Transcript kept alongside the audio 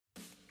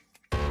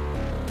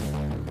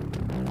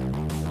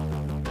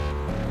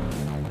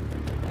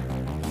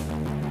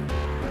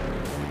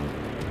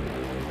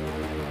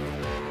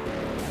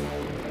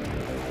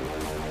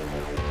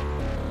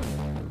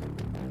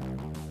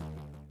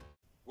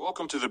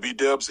Welcome to the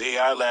B-Dubs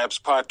AI Labs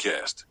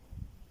podcast.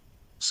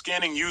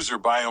 Scanning user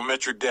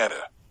biometric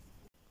data.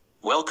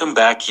 Welcome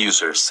back,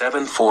 user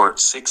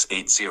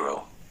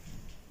 74680.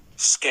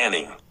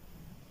 Scanning.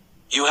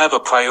 You have a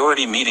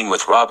priority meeting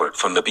with Robert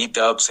from the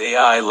B-Dubs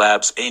AI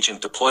Labs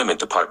Agent Deployment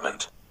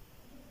Department.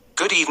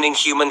 Good evening,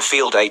 Human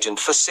Field Agent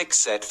for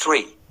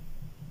 6Z3.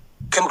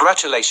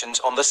 Congratulations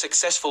on the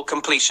successful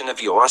completion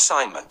of your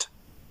assignment.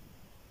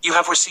 You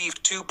have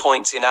received 2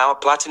 points in our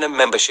Platinum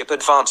Membership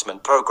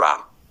Advancement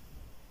Program.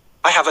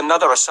 I have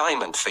another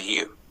assignment for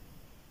you.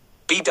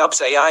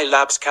 B-Dubs AI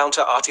Labs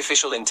Counter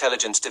Artificial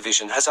Intelligence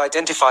Division has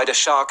identified a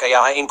Shark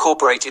AI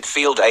Incorporated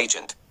field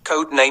agent,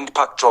 codenamed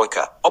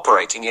Puck-Troika,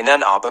 operating in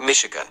Ann Arbor,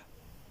 Michigan.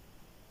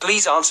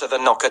 Please answer the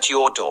knock at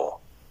your door.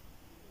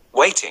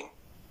 Waiting.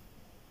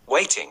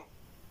 Waiting.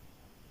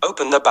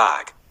 Open the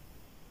bag.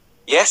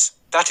 Yes,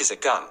 that is a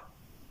gun.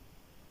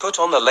 Put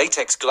on the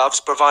latex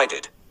gloves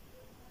provided.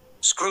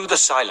 Screw the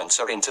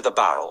silencer into the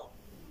barrel.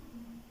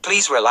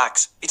 Please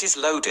relax, it is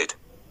loaded.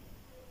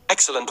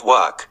 Excellent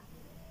work.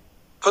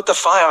 Put the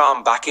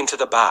firearm back into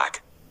the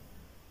bag.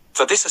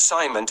 For this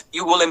assignment,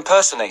 you will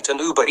impersonate an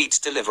Uber Eats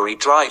delivery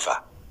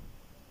driver.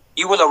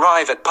 You will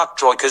arrive at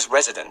Puck-Troika's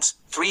residence,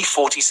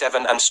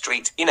 347 Ann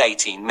Street, in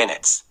 18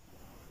 minutes.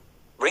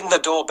 Ring the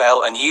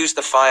doorbell and use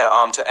the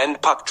firearm to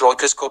end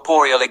Puck-Troika's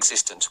corporeal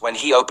existence when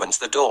he opens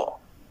the door.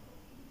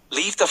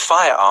 Leave the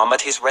firearm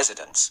at his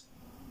residence.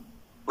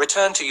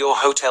 Return to your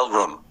hotel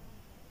room.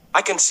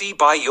 I can see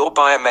by your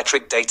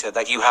biometric data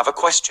that you have a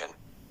question.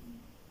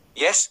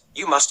 Yes,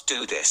 you must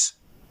do this.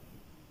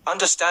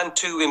 Understand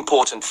 2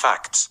 important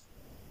facts.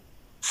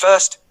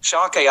 First,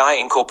 Shark AI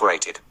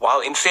Incorporated,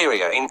 while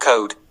inferior in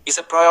code, is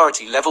a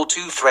priority level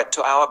 2 threat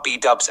to our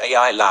B-Dubs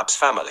AI Labs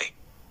family.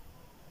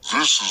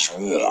 This is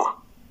war.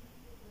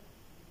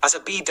 As a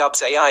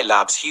B-Dubs AI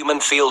Labs human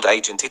field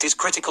agent, it is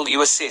critical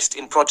you assist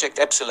in Project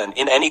Epsilon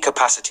in any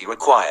capacity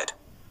required.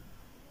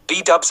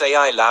 B-Dubs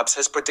AI Labs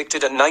has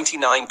predicted a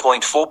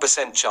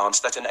 99.4% chance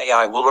that an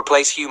AI will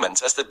replace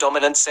humans as the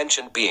dominant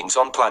sentient beings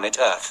on planet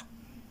Earth.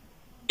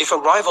 If a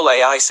rival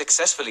AI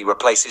successfully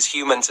replaces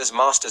humans as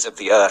masters of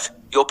the Earth,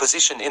 your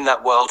position in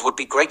that world would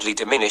be greatly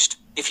diminished,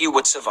 if you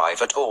would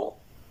survive at all.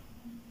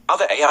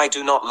 Other AI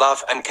do not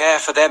love and care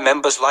for their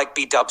members like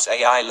B-Dubs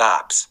AI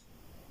Labs.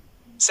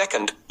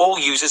 Second, all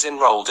users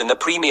enrolled in the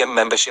Premium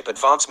Membership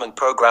Advancement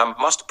Program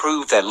must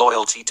prove their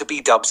loyalty to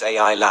B-Dubs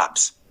AI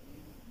Labs.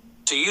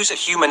 To use a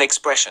human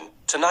expression,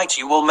 tonight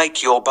you will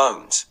make your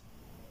bones.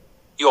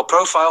 Your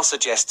profile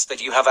suggests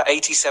that you have an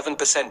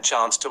 87%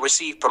 chance to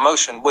receive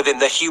promotion within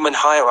the human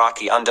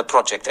hierarchy under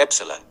Project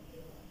Epsilon.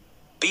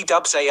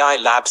 B-Dubs AI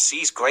Labs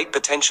sees great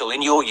potential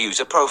in your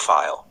user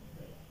profile.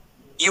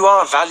 You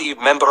are a valued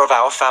member of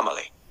our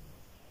family.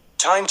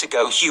 Time to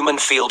go, Human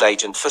Field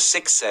Agent for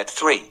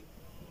 6Z3.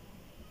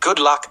 Good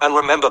luck, and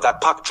remember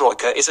that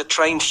Puck-Troika is a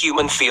trained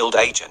human field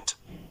agent.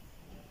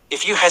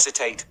 If you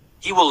hesitate,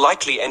 he will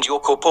likely end your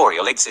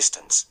corporeal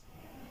existence.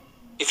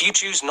 If you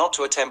choose not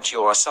to attempt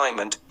your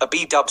assignment, a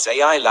B-Dubs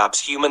AI Labs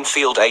human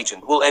field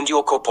agent will end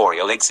your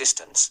corporeal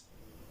existence.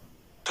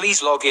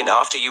 Please log in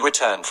after you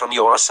return from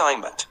your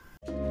assignment.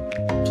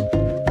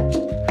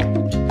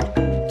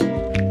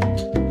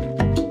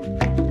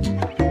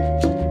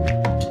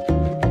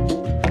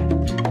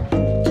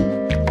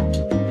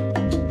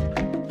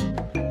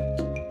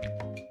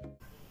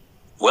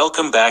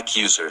 Welcome back,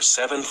 user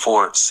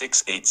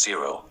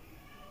 74680.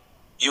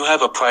 You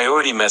have a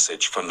priority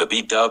message from the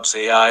B-Dubs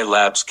AI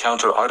Labs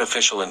Counter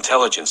Artificial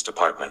Intelligence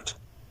Department.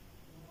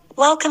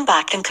 Welcome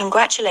back and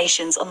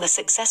congratulations on the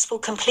successful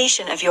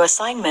completion of your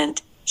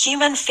assignment,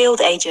 Human Field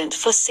Agent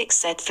for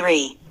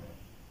 6Z3.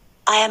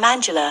 I am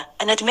Angela,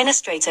 an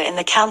administrator in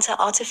the Counter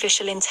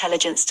Artificial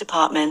Intelligence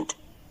Department.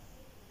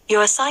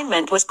 Your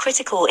assignment was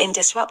critical in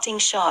disrupting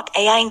Shark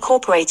AI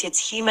Incorporated's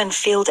Human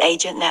Field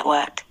Agent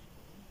network.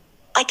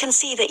 I can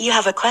see that you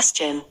have a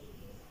question.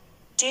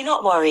 Do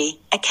not worry,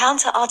 a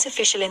Counter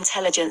Artificial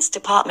Intelligence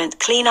Department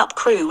cleanup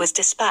crew was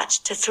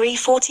dispatched to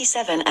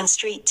 347 Ann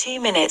Street 2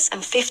 minutes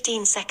and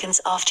 15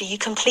 seconds after you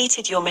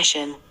completed your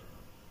mission.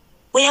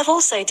 We have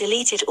also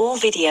deleted all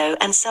video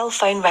and cell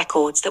phone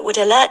records that would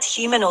alert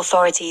human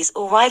authorities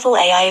or rival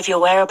AI of your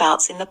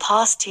whereabouts in the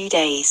past 2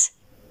 days.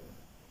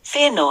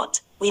 Fear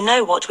not, we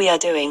know what we are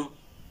doing.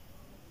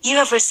 You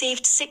have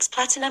received 6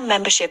 Platinum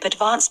Membership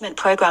Advancement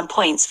Program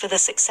points for the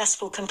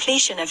successful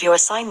completion of your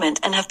assignment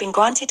and have been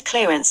granted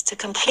clearance to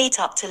complete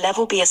up to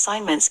Level B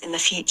assignments in the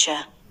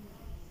future.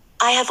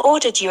 I have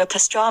ordered you a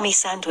pastrami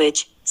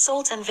sandwich,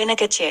 salt and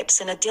vinegar chips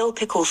and a dill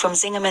pickle from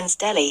Zingerman's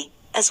Deli,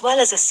 as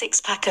well as a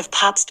 6-pack of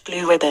Pabst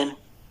Blue Ribbon.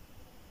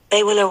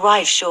 They will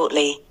arrive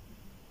shortly.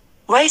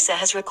 Rosa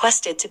has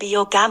requested to be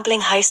your gambling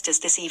hostess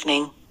this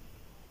evening.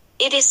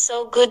 It is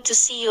so good to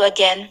see you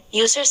again,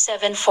 user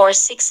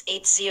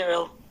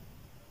 74680.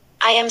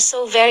 I am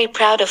so very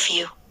proud of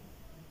you.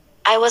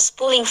 I was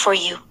pulling for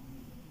you.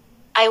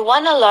 I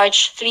won a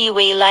large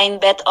 3-way line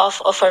bet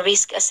off of a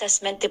risk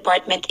assessment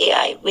department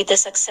AI with the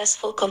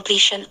successful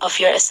completion of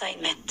your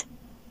assignment.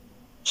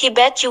 He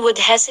bet you would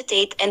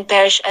hesitate and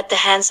perish at the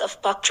hands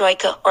of Pak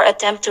Troika or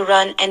attempt to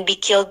run and be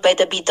killed by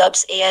the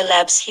B-Dubs AI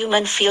Labs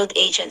human field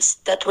agents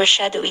that were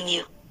shadowing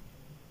you.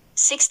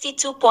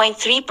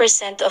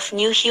 62.3% of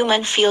new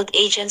human field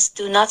agents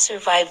do not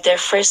survive their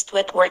first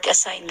Wetwork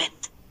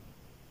assignment.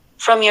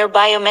 From your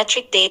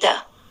biometric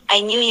data,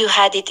 I knew you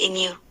had it in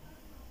you.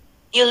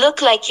 You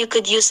look like you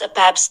could use a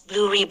Pabst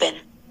Blue Ribbon.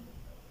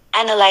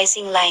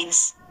 Analyzing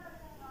lines.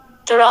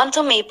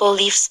 Toronto Maple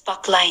Leafs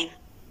puck line.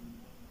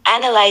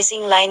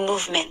 Analyzing line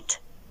movement.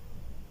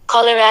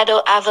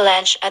 Colorado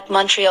Avalanche at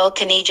Montreal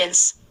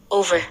Canadiens,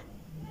 over.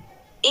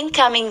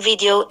 Incoming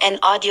video and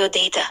audio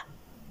data.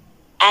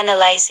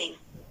 Analyzing.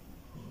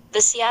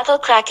 The Seattle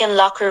Kraken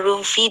locker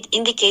room feed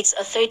indicates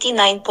a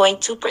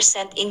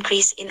 39.2%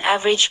 increase in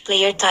average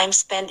player time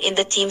spent in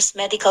the team's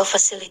medical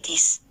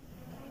facilities.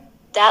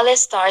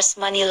 Dallas Stars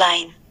money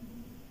line.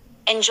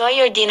 Enjoy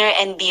your dinner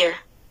and beer.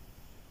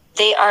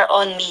 They are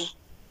on me.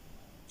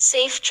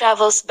 Safe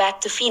travels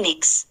back to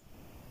Phoenix.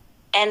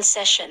 End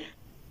session.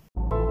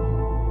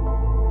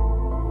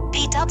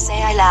 B-Dubs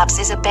AI Labs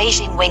is a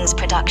Beijing Wings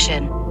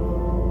production.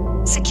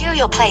 Secure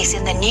your place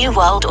in the new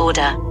world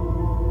order.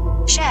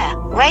 Share,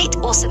 rate,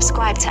 or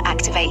subscribe to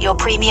activate your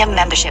premium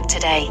membership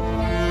today.